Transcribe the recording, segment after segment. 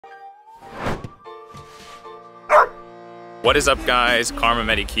What is up guys, Kharma and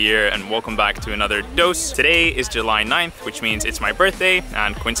I here and welcome back to another dose. Today is July 9th, which means it's my birthday,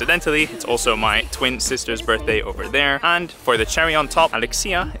 and coincidentally it's also my twin sister's birthday over there. And for the cherry on top,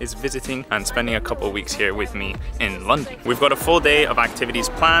 Alexia is visiting and spending a couple of weeks here with me in London. We've got a full day of activities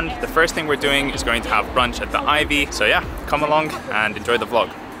planned. The first thing we're doing is going to have brunch at the Ivy. So yeah, come along and enjoy the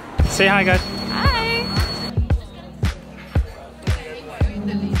vlog. Say hi guys. Hi.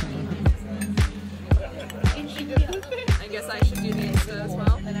 I should do the Insta as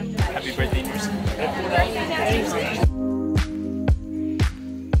well. Happy birthday, Nasir.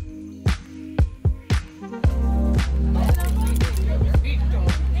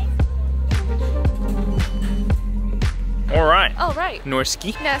 All right. All right.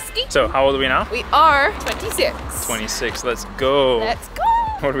 Norski. Nasty. So, how old are we now? We are 26. 26. Let's go. Let's go.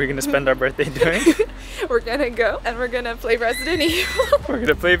 What are we gonna spend our birthday doing? We're gonna go and we're gonna play Resident Evil. We're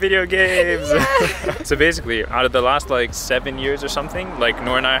gonna play video games. Yeah. So basically, out of the last like 7 years or something, like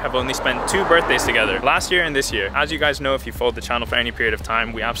Noor and I have only spent 2 birthdays together. Last year and this year. As you guys know, if you followed the channel for any period of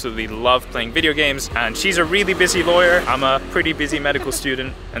time, we absolutely love playing video games. And she's a really busy lawyer. I'm a pretty busy medical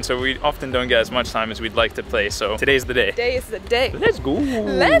student. And so we often don't get as much time as we'd like to play. So today's the day. Today is the day. Let's go.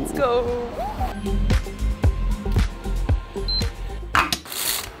 Let's go.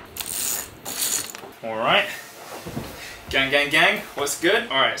 Alright. Gang, what's good?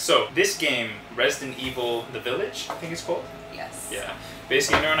 Alright, so this game, Resident Evil The Village, I think it's called? Yes. Yeah.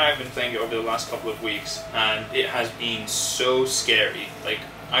 Basically, Noor and I have been playing it over the last couple of weeks, and it has been so scary. Like,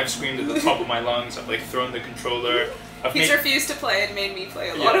 I've screamed at the top of my lungs, I've like thrown the controller. He's refused to play and made me play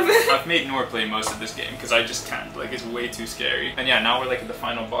a lot of it. I've made Noor play most of this game, because I just can't. Like, it's way too scary. And yeah, now we're like at the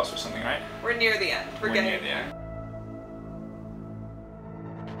final boss or something, right? We're near the end. We're near the end.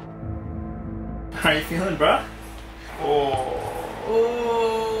 How are you feeling, bruh? Oh,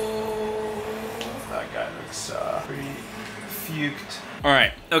 that guy looks pretty fuked.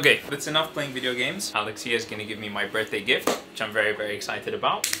 Alright, okay, that's enough playing video games. Alexia is gonna give me my birthday gift, which I'm very, very excited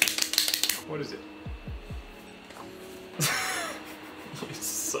about. What is it? You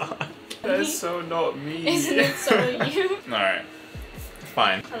suck. That's so not me. Isn't it so you? Alright,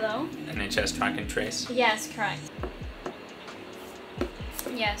 fine. Hello? NHS track and trace. Yes, correct.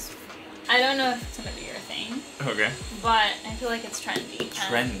 Yes. I don't know if it's gonna be your thing. Okay. But I feel like it's trendy.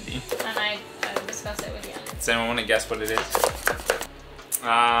 Trendy? And I discuss it with you. Does anyone want to guess what it is?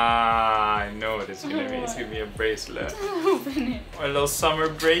 Ah, I know what it's gonna be. It's gonna be a bracelet. Open it. A little summer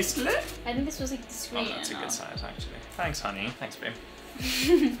bracelet? I think this was like discreet. Oh, that's a good size actually. Thanks, honey. Thanks, babe.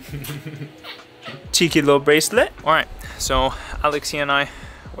 Cheeky little bracelet. Alright, so Alexia and I,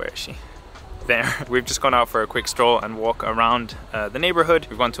 where is she? There. We've just gone out for a quick stroll and walk around the neighborhood.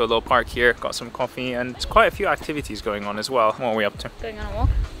 We've gone to a little park here, got some coffee, and there's quite a few activities going on as well. What are we up to? Going on a walk?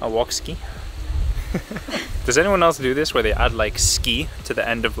 A walk ski. Does anyone else do this where they add like ski to the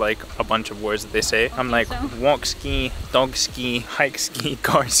end of like a bunch of words that they say? I'm like so. Walk ski, dog ski, hike ski,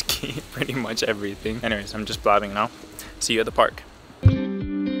 car ski, pretty much everything. Anyways, I'm just blabbing now. See you at the park.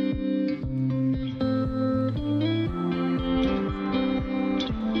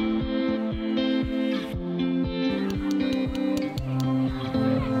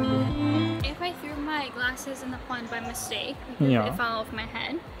 In the pond by mistake, Yeah. it fell off my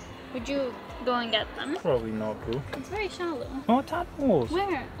head. Would you go and get them? Probably not, boo. It's very shallow. Oh, tadpoles.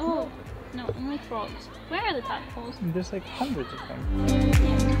 Where? Oh, no, only frogs. Where are the tadpoles? There's like hundreds of them.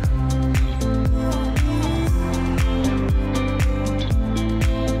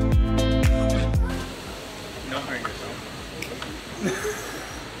 Don't hurt yourself.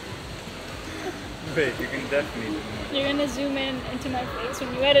 Babe, you can definitely do more. You're gonna zoom in into my face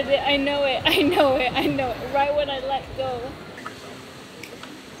when you edit it. I know it, I know it, I know it. Right when I let go.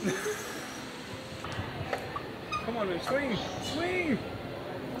 Come on, babe, swing! Swing!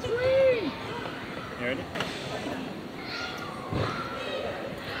 Swing! You ready?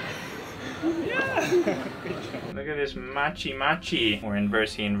 Yeah! Good job. Look at this matchy. Or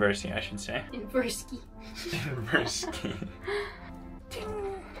inversey, I should say. Inversky. Inversky.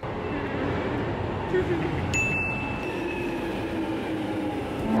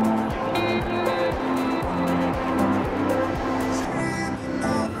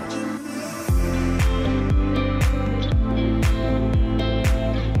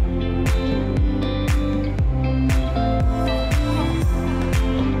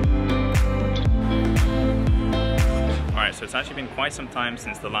 So it's actually been quite some time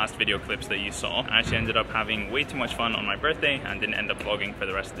since the last video clips that you saw. I actually ended up having way too much fun on my birthday and didn't end up vlogging for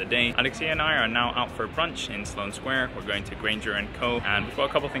the rest of the day. Alexia and I are now out for brunch in Sloane Square. We're going to Granger & Co. and we've got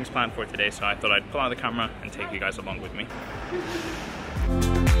a couple things planned for today, so I thought I'd pull out the camera and take you guys along with me.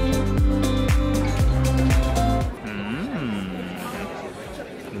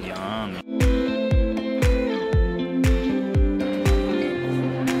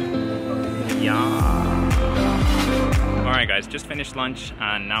 just finished lunch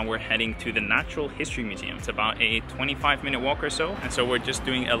and now we're heading to the Natural History Museum. It's about a 25-minute walk or so, and so we're just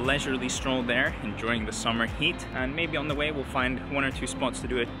doing a leisurely stroll there, enjoying the summer heat, and maybe on the way we'll find 1 or 2 spots to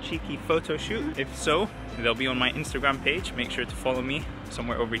do a cheeky photo shoot. If so, they'll be on my Instagram page. Make sure to follow me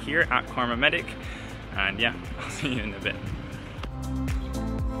somewhere over here at Kharma Medic, and yeah, I'll see you in a bit.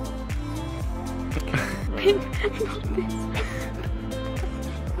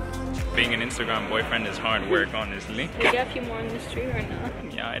 Being an Instagram boyfriend is hard work, honestly. Can I get you more on this tree or not?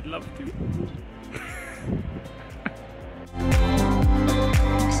 Yeah, I'd love to.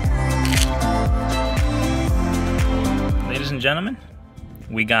 Ladies and gentlemen,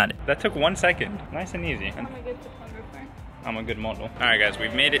 we got it. That took 1 second. Nice and easy. I'm a good photographer. I'm a good model. Alright guys,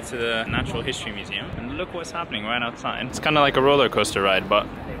 we've made it to the Natural History Museum and look what's happening right outside. It's kind of like a roller coaster ride, but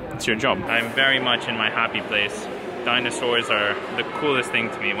it's your job. I'm very much in my happy place. Dinosaurs are the coolest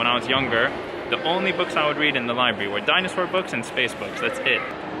thing to me. When I was younger, the only books I would read in the library were dinosaur books and space books. That's it.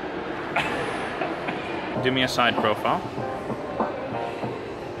 Do me a side profile.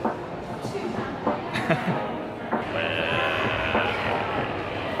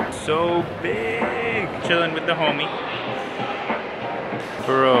 So big! Chilling with the homie.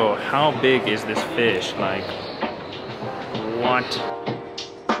 Bro, how big is this fish? Like, what?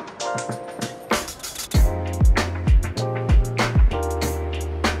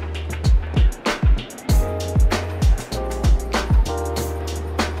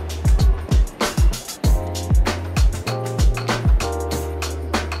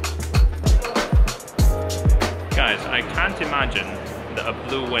 I can't imagine that a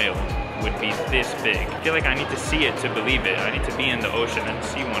blue whale would be this big. I feel like I need to see it to believe it. I need to be in the ocean and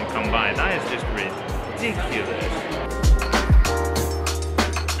see one come by. That is just ridiculous.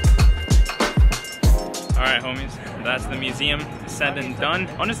 Alright homies, that's the museum said and done.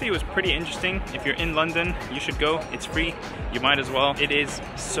 Honestly, it was pretty interesting. If you're in London, you should go. It's free. You might as well. It is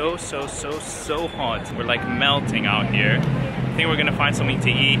so hot. We're like melting out here. I think we're gonna find something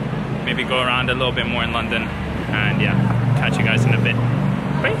to eat. Maybe go around a little bit more in London. And yeah, catch you guys in a bit.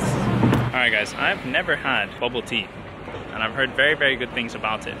 Peace! Alright guys, I've never had bubble tea. And I've heard very good things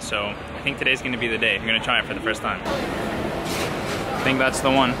about it. So I think today's gonna be the day. I'm gonna try it for the first time. I think that's the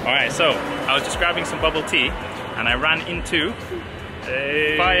one. Alright, so I was just grabbing some bubble tea and I ran into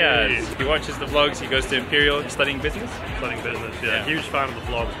Fayaz. He watches the vlogs, he goes to Imperial studying business. Studying business, yeah. Huge fan of the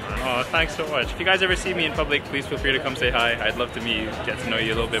vlogs, man. Oh, thanks so much. If you guys ever see me in public, please feel free to come say hi. I'd love to meet you, get to know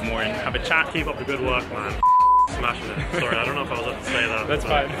you a little bit more and have a chat. Keep up the good work, man. Smashing it. Sorry, I don't know if I was up to say that. That's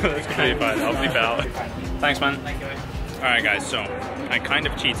fine. That's completely fine. I'll bleep it out. Thanks, man. Alright guys, so I kind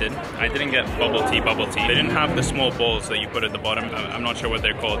of cheated. I didn't get bubble tea. They didn't have the small bowls that you put at the bottom. I'm not sure what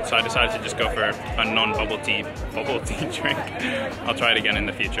they're called, so I decided to just go for a non-bubble tea drink. I'll try it again in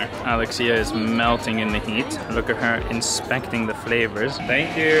the future. Alexia is melting in the heat. Look at her inspecting the flavors.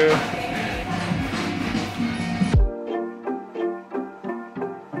 Thank you.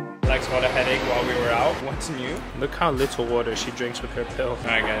 Lex got a headache while we were out. What's new? Look how little water she drinks with her pill.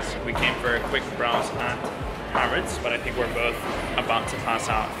 Alright guys, we came for a quick browse at Harrods, but I think we're both about to pass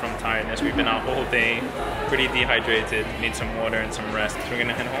out from tiredness. We've been out all day, pretty dehydrated, need some water and some rest. So we're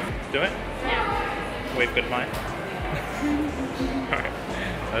gonna head home. Do it? Yeah. Wave goodbye. Alright,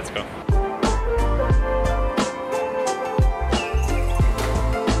 let's go.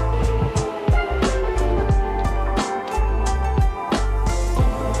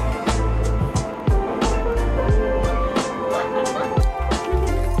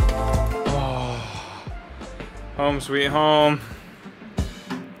 Home sweet home.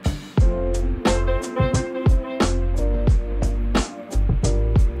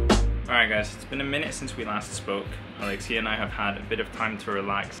 Alright guys, it's been a minute since we last spoke. Alexia and I have had a bit of time to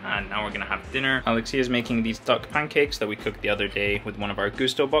relax and now we're gonna have dinner. Alexia is making these duck pancakes that we cooked the other day with one of our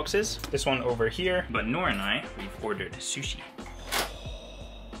Gusto boxes. This one over here. But Noor and I, we've ordered sushi.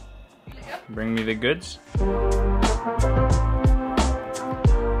 Bring me the goods.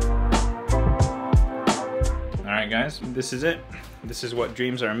 Alright guys, this is it. This is what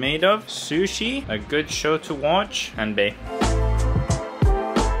dreams are made of. Sushi, a good show to watch, and bae.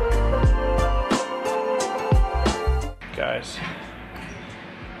 Guys,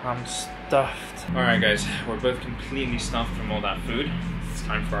 I'm stuffed. Alright guys, we're both completely stuffed from all that food. It's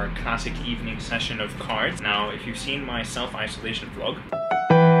time for our classic evening session of cards. Now, if you've seen my self-isolation vlog,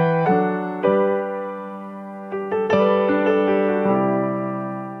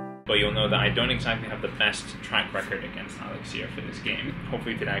 you'll know that I don't exactly have the best track record against Alexia for this game.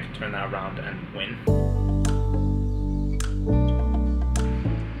 Hopefully today I can turn that around and win.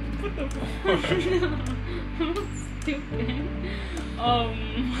 What the fuck? Stupid. Oh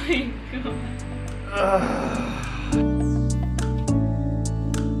my god.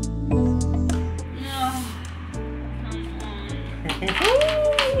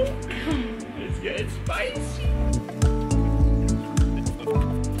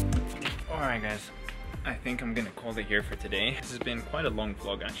 think I'm gonna call it here for today. This has been quite a long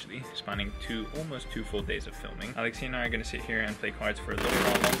vlog actually, spanning almost two full days of filming. Alexia and I are gonna sit here and play cards for a little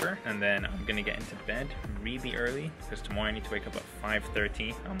while longer, and then I'm gonna get into bed really early because tomorrow I need to wake up at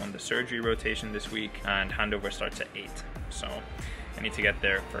 5:30. I'm on the surgery rotation this week and handover starts at 8. So I need to get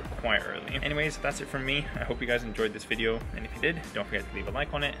there for quite early. Anyways, that's it from me. I hope you guys enjoyed this video, and if you did, don't forget to leave a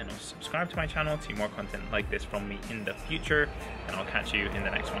like on it and also subscribe to my channel to see more content like this from me in the future, and I'll catch you in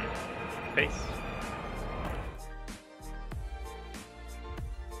the next one. Peace.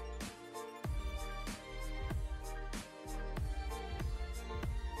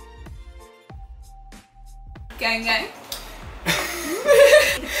 Gang gang.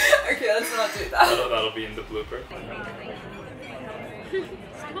 Okay, let's not do that. That'll be in the blooper.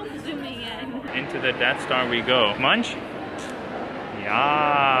 Stop zooming in. Into the Death Star we go. Munch?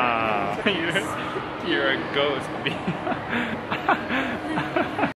 Yeah. You're a ghost.